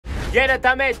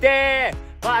Diretamente,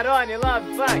 Barone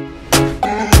Love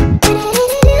Funk.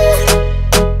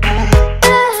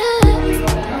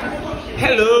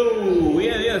 Hello, e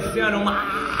aí, senhor,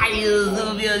 mais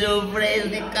um vídeo pra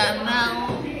esse canal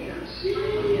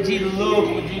de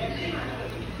louco, de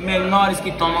menores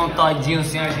que tomam todinho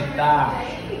sem agitar,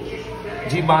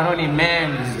 de Barone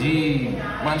Memes, de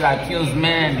Mandraquinhos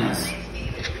Memes,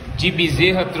 de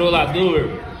Bezerra Trollador.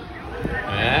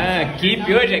 É,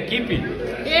 equipe, hoje é equipe?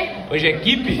 Hoje é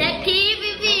equipe? Hoje é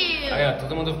equipe, viu? Aí, ó,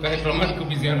 todo mundo fica reclamando que o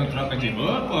Bezerra não troca de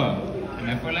roupa.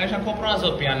 Mas foi lá e já comprou umas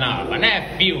roupinhas novas, né,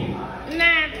 fio?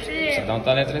 Não, Você dá um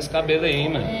talento nesse cabelo aí,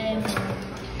 mano.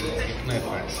 Não é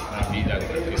fácil na vida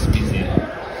agora com esse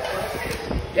Bezerra.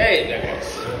 E aí,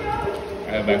 Bagaço?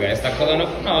 O Bagaço tá colando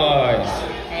com nós.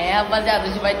 É, rapaziada,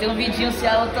 hoje vai ter um vidinho se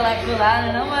a outra lá colar,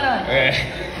 né, não, Barone? É.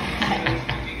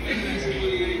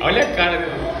 Olha a cara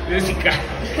desse cara.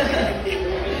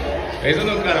 Pensa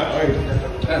no cara, olha.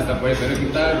 Cara, você tá parecendo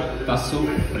que tá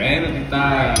sofrendo, que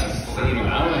tá, sei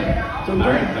lá, mano,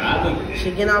 largado.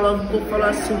 Cheguei na loja, o povo falou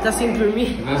assim, tá sem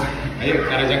dormir. Aí o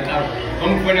cara já acabou.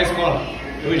 Como foi na escola?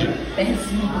 Hoje?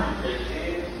 Péssimo.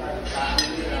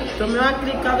 Tomei uma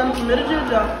clicada no primeiro dia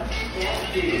já.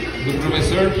 Do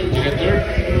professor? Diretor?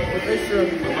 Professor.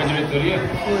 Foi pra diretoria?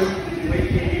 Foi.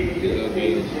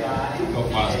 Eu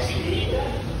faço assim.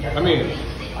 Amigo,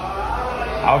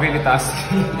 Alvin, ele tá assim,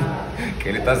 que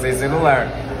ele tá sem celular.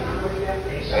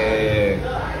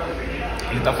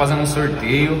 Ele tá fazendo um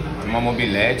sorteio de uma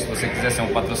mobilete. Se você quiser ser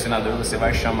um patrocinador, você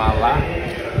vai chamar lá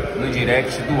no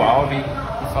direct do Alvin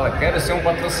e fala: quero ser um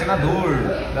patrocinador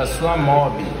da sua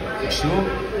mob. Fechou?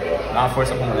 Dá uma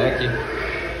força pro moleque,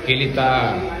 que ele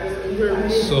tá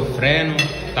sofrendo,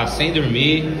 tá sem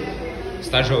dormir,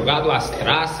 está jogado às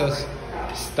traças,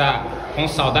 está com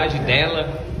saudade dela.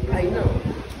 Aí não.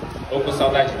 Ou com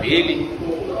saudade dele.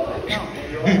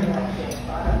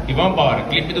 E vambora,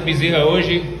 clipe do Bezerra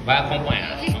hoje vai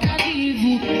acompanhar.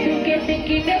 porque tem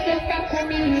que dançar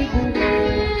comigo.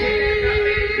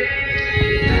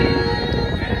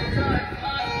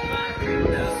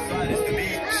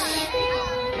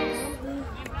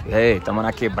 Ei, tamo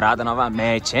na quebrada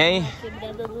novamente, hein?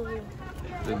 Quebrada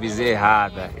Do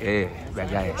Bezerrada. Ei,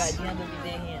 BHS.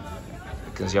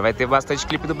 Porque já vai ter bastante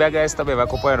clipe do BHS também. Vai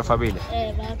acompanhando, família.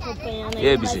 É, vai acompanhando E aí,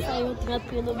 aí. Bezerra? Vai sair um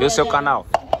trampinho do E o seu Bezerra. canal?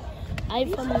 Aí,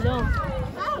 família,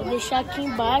 vou deixar aqui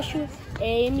embaixo.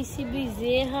 É MC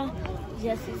Bezerra.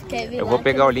 Já se inscreve Eu lá. vou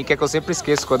pegar o link, é que eu sempre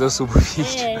esqueço quando eu subo o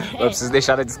vídeo. Eu preciso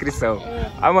deixar na descrição.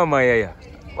 A mamãe aí,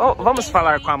 ó. Vamos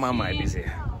falar com a mamãe,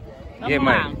 Bezerra. E aí,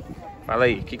 mãe? Fala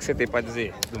aí, o que você tem pra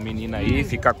dizer do menino aí,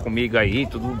 ficar comigo aí,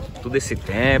 tudo esse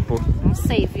tempo? Não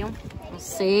sei, viu?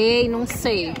 Não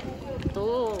sei.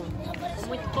 Tô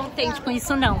muito contente com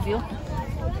isso não, viu?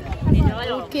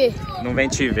 O quê? Não vem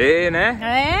te ver, né?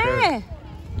 É?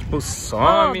 Tipo,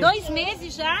 some. 2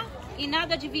 meses já e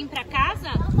nada de vir pra casa?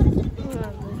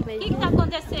 O que tá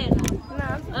acontecendo?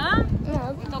 Nada. Hã?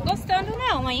 Nada. Não tô gostando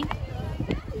não, hein?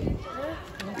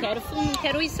 Não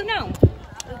quero isso não.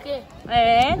 O quê?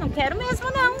 É, não quero mesmo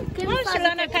não. Que não Oxe, faz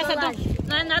lá na essa casa trollagem? do...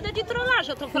 Não é nada de trollagem,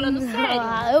 eu tô falando sério.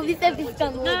 Ah, eu vi você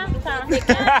piscando. Ah, tá.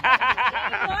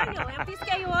 Eu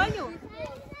pisquei o olho.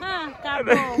 Ah, tá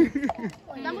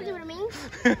bom. Dá muito pra mim?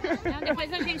 Então,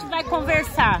 depois a gente vai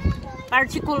conversar.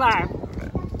 Particular.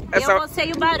 Essa... Eu, você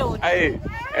e o Barone. Aí,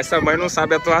 essa mãe não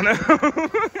sabe atuar, não.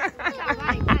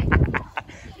 Vai.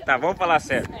 Tá, vamos falar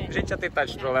sério. A gente ia tentar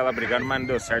te trollar ela brigando, mas não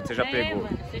deu certo, você já pegou.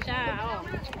 Mano, você já, ó.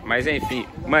 Mas enfim,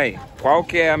 mãe, qual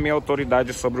que é a minha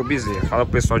autoridade sobre o Bezerra? Fala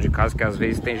pro pessoal de casa que às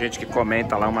vezes tem gente que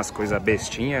comenta lá umas coisas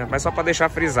bestinhas, mas só pra deixar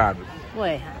frisado.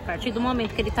 Ué, a partir do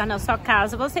momento que ele tá na sua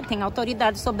casa, você tem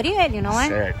autoridade sobre ele, não é?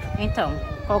 Certo. Então,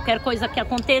 qualquer coisa que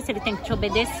aconteça, ele tem que te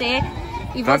obedecer.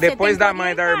 E Então você depois tem que da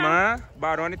mãe e da orientar. irmã,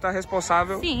 Barone tá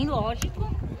responsável. Sim, lógico.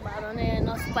 O Barone é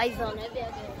nosso paizão, né,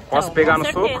 BH? Posso Então, pegar com no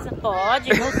certeza. soco? Pode,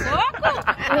 no soco?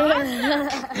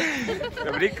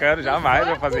 Tô brincando, jamais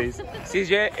vou fazer isso. Esse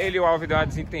dia ele e o Alvin deu uma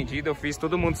desentendida, eu fiz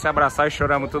todo mundo se abraçar e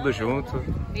choramos tudo junto.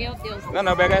 Meu Deus.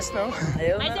 Não, BHS não.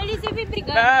 Mas eles vivem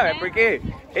brigando, Não, né? é porque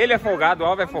ele é folgado, o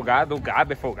Alvin é folgado, o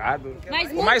Gabi é folgado.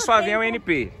 Mas O muito mais suavinho é o tempo-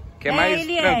 NP, que é mais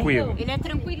ele tranquilo. Ele é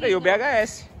tranquilo. E o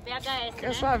BHS, BHS, que é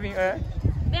né? suavinho, é.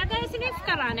 BHS nem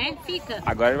fica lá, né? Fica.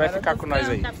 Agora ele vai ficar com nós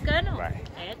aí. Tá ficando? Vai.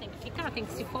 É, tem que ficar, tem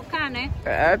que se focar, né?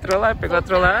 É, trollar, pegou a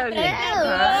trollagem.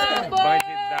 Globo!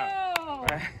 Bandidão.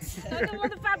 Todo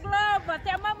mundo pra Globo,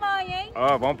 até a mamãe, hein? Ó,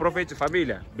 vamos aproveitar,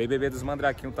 família. BBB dos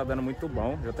Mandraquinhos tá dando muito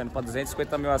bom. Já tá indo pra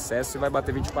 250 mil acessos e vai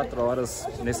bater 24 horas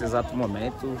nesse exato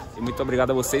momento. E muito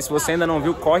obrigado a vocês. Se você ainda não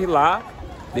viu, corre lá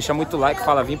Deixa muito like,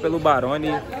 fala vim pelo Barone.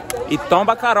 E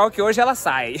tomba a Carol, que hoje ela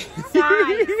sai.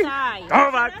 Sai.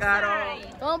 Tomba a Carol.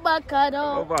 Tomba,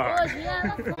 Carol. Tomba. Hoje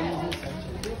ela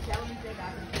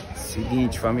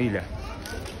Seguinte, família.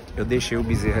 Eu deixei o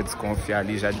Bezerra desconfiar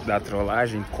ali já da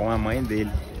trollagem com a mãe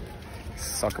dele.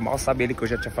 Só que mal sabe ele que eu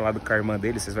já tinha falado com a irmã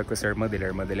dele. Vocês vão conhecer a irmã dele. A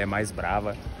irmã dele é mais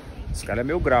brava. Os caras é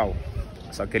meu grau.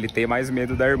 Só que ele tem mais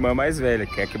medo da irmã mais velha,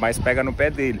 que é a que mais pega no pé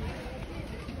dele.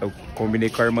 Eu combinei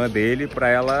com a irmã dele pra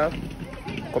ela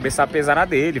começar a pesar na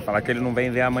dele. Falar que ele não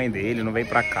vem ver a mãe dele, não vem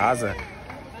pra casa.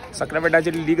 Só que na verdade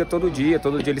ele liga todo dia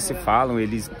eles se falam,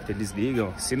 eles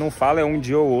ligam. Se não fala é um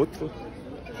dia ou outro.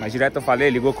 Mas direto eu falei,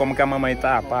 ligou como que a mamãe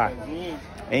tá, pá.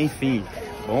 Enfim,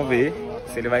 vamos ver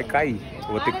se ele vai cair. Eu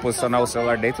vou ter que posicionar o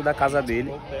celular dentro da casa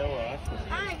dele.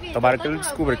 Tomara que ele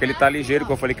descubra que ele tá ligeiro,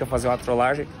 que eu falei que ia fazer uma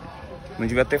trollagem. Não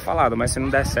devia ter falado, mas se não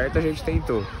der certo a gente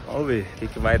tentou. Vamos ver o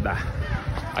que vai dar.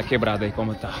 A quebrada aí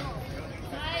como tá.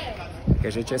 Porque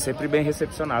a gente é sempre bem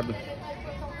recepcionado.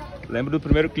 Lembro do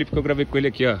primeiro clipe que eu gravei com ele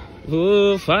aqui, ó.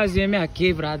 Vou fazer minha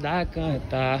quebrada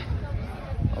cantar.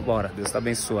 Vambora, Deus tá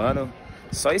abençoando.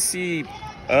 Só esse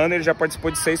ano ele já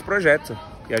participou de 6 projetos.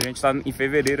 E a gente tá em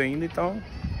fevereiro ainda, então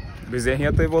o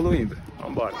Bezerrinha tá evoluindo.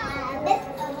 Vambora.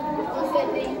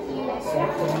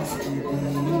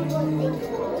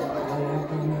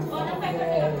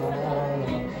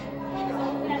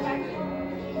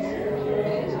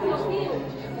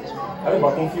 Aí,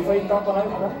 bota um FIFA aí, tá pra nós,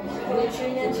 né?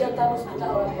 Minha tia tá no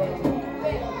hospital agora.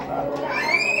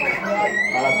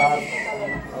 Ela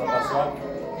tá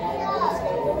suave?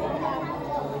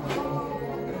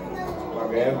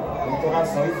 É muita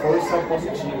oração e força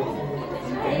positiva.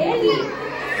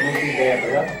 Muita ideia, tá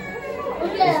ligado?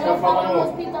 Porque ela fala no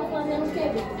hospital fazendo o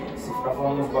quê? Se ficar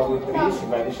falando uns bagulho triste,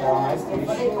 vai deixar ela mais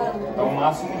triste. Então o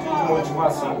máximo de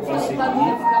motivação que conseguir.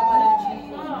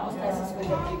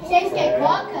 Vocês querem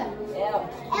coca?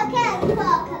 Eu quero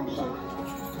coca, Bi.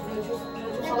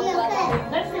 Gabi, eu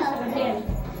quero.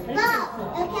 Não,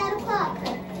 eu quero coca.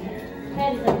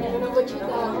 Eu não vou te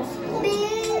dar.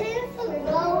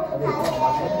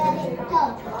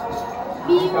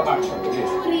 Fica abaixo,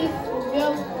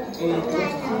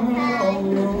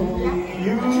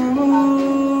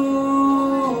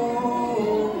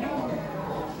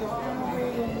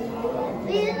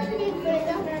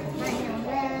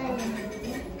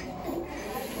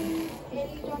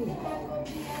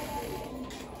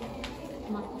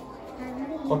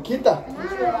 Coquita? Eu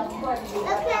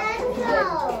quero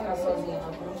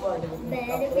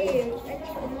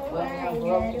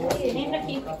Vem pra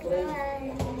aqui.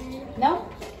 Não?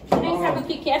 Você nem sabe o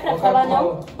que é pra falar,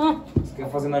 não? Você quer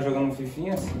fazer nós jogando um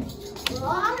fifinha?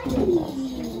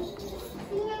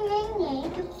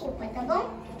 Desculpa, tá bom?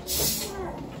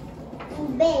 Um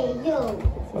beijo.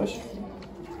 Poxa.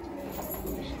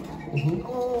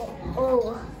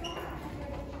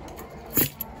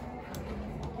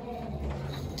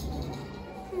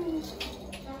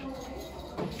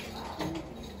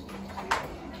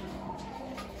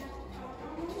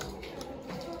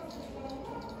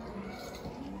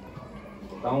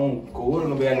 Dá um couro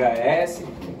no BHS.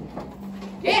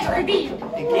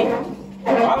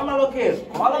 Cola, maloqueiro.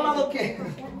 Cola, maloqueiro.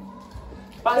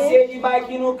 Passeio de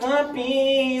bike no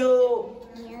campinho.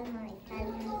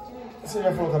 Você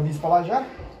já falou com a bispa lá já?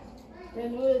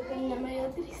 Eu tenho a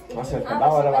maior tristeza. Nossa, vai ficar da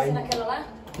hora lá, hein?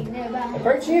 É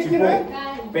pertinho aqui, né?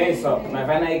 Pensa, ó, nós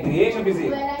vai na igreja,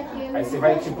 Bezerra. Aí você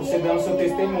vai, tipo, você dando seu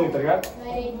testemunho, tá ligado?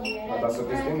 Vai dar seu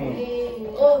testemunho.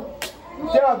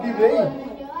 Tem uma Bíblia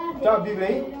aí? Tem uma Bíblia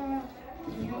aí?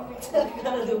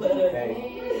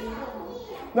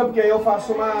 Não, porque aí eu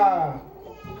faço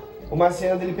uma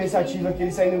cena dele pensativa que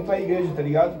ele saindo pra igreja, tá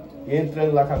ligado? E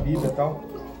entrando lá com a Bíblia e tal.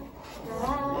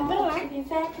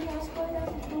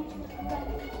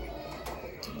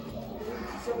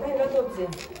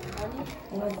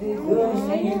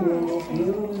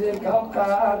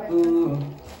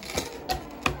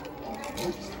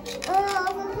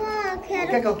 Vovó, quero...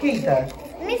 Quer coquita?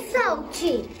 Me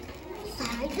solte.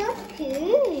 Sai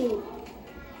daqui.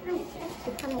 Não,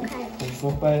 não cai. Se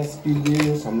for pra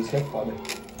pedir, essa música é foda.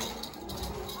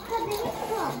 Cadê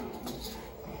vovó?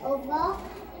 Vovó?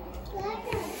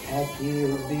 Aqui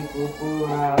eu fico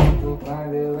por alto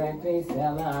quando eu entro em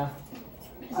cela.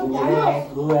 O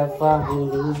boneco é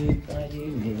fabuloso e tá de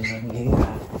mim.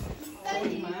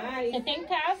 Você tem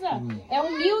casa. É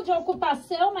humilde a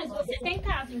ocupação, mas você tem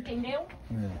casa, entendeu?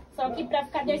 Só que pra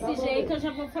ficar desse jeito, eu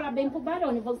já vou falar bem pro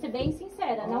Barone. Vou ser bem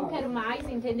sincera. Não quero mais,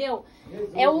 entendeu?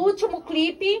 É o último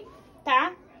clipe,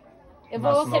 tá? Eu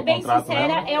vou ser bem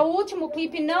sincera, é o último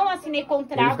clipe, não assinei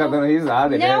contrato. Ele fica dando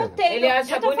risada, não tem. Ele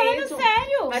acha eu tô bonito. falando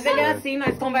sério. Mas ele é assim,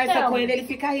 nós conversamos Então. com ele, ele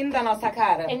fica rindo da nossa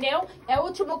cara. Entendeu? É o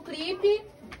último clipe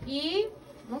e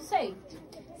não sei.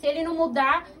 Se ele não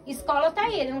mudar, escola tá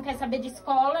aí. Ele não quer saber de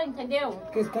escola, entendeu?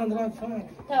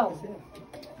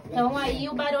 Então aí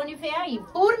o Barone vê aí.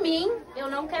 Por mim, eu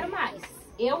não quero mais.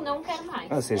 Eu não quero mais.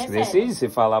 Vocês é que sério. decidem, se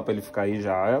falar pra ele ficar aí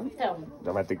já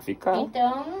vai ter que ficar.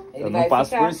 Então, eu não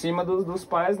passo por cima dos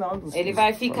pais, não. Ele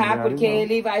vai ficar porque não.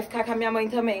 ele vai ficar com a minha mãe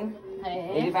também.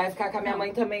 é. Ele vai ficar com a minha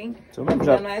mãe também. Seu mesmo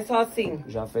Já não é só assim.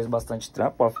 já fez bastante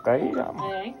trampo, pode ficar aí já.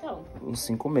 Então. Uns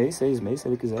 5 meses, 6 meses, se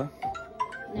ele quiser.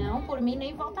 Não, por mim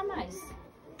nem volta mais.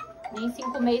 Nem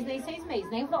 5 meses, nem 6 meses,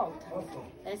 nem volta.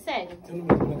 É sério.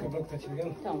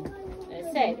 Então, é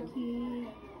sério.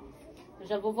 Eu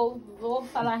já vou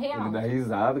falar real. Ele dá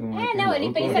risada. Não,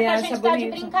 ele pensa que a gente tá de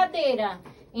brincadeira.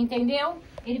 Entendeu?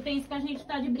 Ele pensa que a gente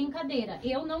tá de brincadeira.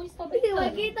 Eu não estou brincando.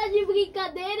 Aqui tá de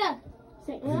brincadeira.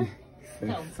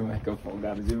 Esse moleque é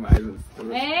folgado demais. Ele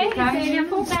é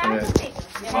folgado.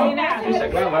 Deixa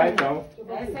gravar então.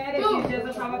 É sério, esses dias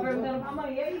eu tava perguntando pra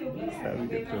mãe, e aí, o que Sabe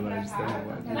que é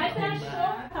Vai pra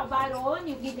show, tá o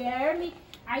Barone, o Guilherme.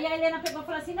 Aí a Helena pegou e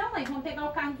falou assim, não mãe, vamos pegar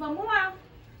o carro e vamos lá.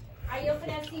 Aí eu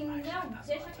falei assim, não,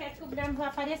 deixa quieto que o Guilherme vai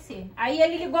aparecer. Aí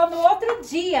ele ligou no outro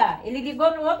dia.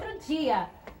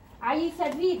 Aí isso é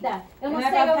vida? Eu não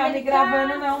sei onde ele me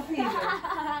gravando não, filho.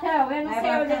 Então, eu não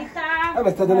sei onde ele tá. Ah,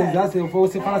 mas tá dando risada? Se eu for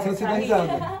você falar assim, você dá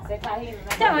risada. Você tá rindo, né?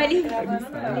 Então, ele...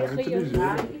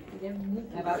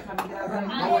 Vai ficar me gravando.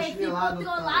 Ai, esse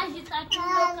controlagem tá aqui no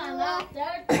meu canal,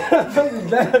 certo?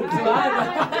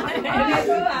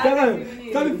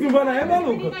 Tá me filmando aí,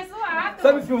 maluco? Ele é zoado.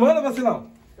 Tá me filmando ou você não?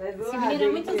 Esse menino é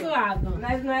muito zoado.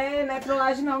 Mas não é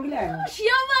trollagem não, Guilherme.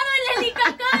 Chama ele ali com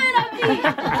a câmera, filho.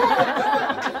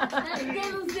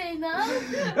 Eu não sei, não.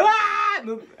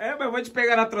 Mas eu vou te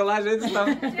pegar na trollagem antes da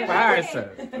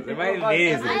parça. Você vai ver.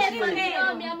 Aí eu falei,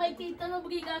 ó, minha mãe tentando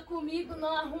brigar comigo,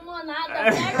 não arrumou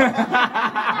nada, certo?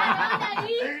 Olha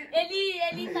aí,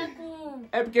 ele tá com...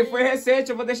 É porque foi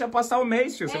recente, eu vou deixar passar o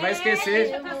mês, tio. Você vai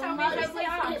esquecer.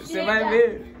 Você vai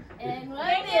ver. Não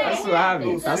é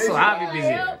mesmo. Tá suave,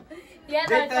 Bezerra. E ela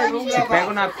Te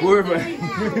pego na curva.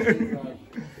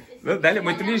 O Dele é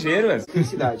muito ligeiro, velho.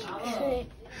 Felicidade.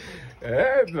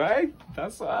 Vai,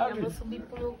 tá suave. Eu vou subir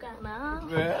pro meu canal.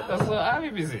 Tá suave,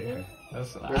 Bezerra. Tá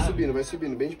suave. Vai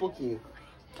subindo, bem de pouquinho.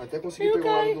 Até conseguir pegar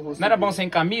o lado do rosto. Não era bom sem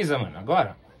camisa, mano,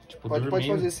 agora? Tipo, Pode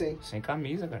dormindo. fazer sem. Sem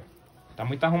camisa, cara. Tá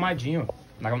muito arrumadinho.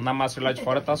 Na massa lá de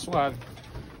fora tá suave.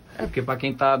 É, porque pra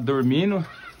quem tá dormindo...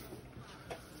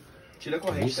 Tira a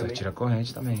corrente Isso, também. tira a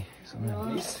corrente também. Isso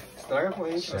mesmo. Isso, estraga a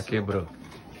corrente. Já quebrou.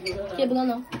 Quebrou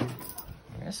não.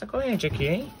 Essa corrente aqui,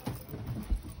 hein?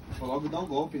 Vou logo dar um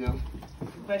golpe nela.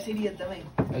 Parceria também.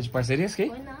 É de parceria isso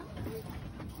aqui? Foi não.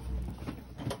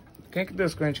 Quem é que deu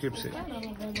essa corrente aqui pra você?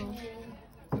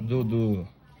 Do...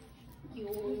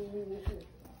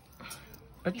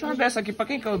 Eu tinha uma dessa aqui, pra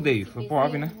quem que eu dei? Foi pro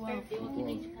Alves, né?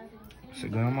 Você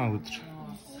ganhou uma outra.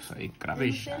 Isso aí,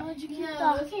 cravejada.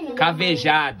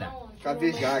 Cavejada.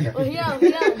 Cavejaga. O Rian,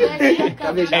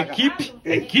 Cavejaga.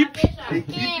 Equipe?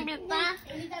 tá?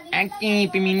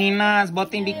 Equipe, meninas,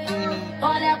 botem biquíni.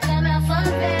 Olha pra minha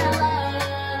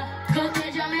favela, gostei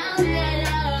de minha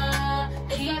velha.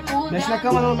 Mexe na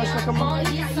cama não, mexe na cama.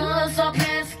 Isso eu só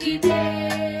penso que tem.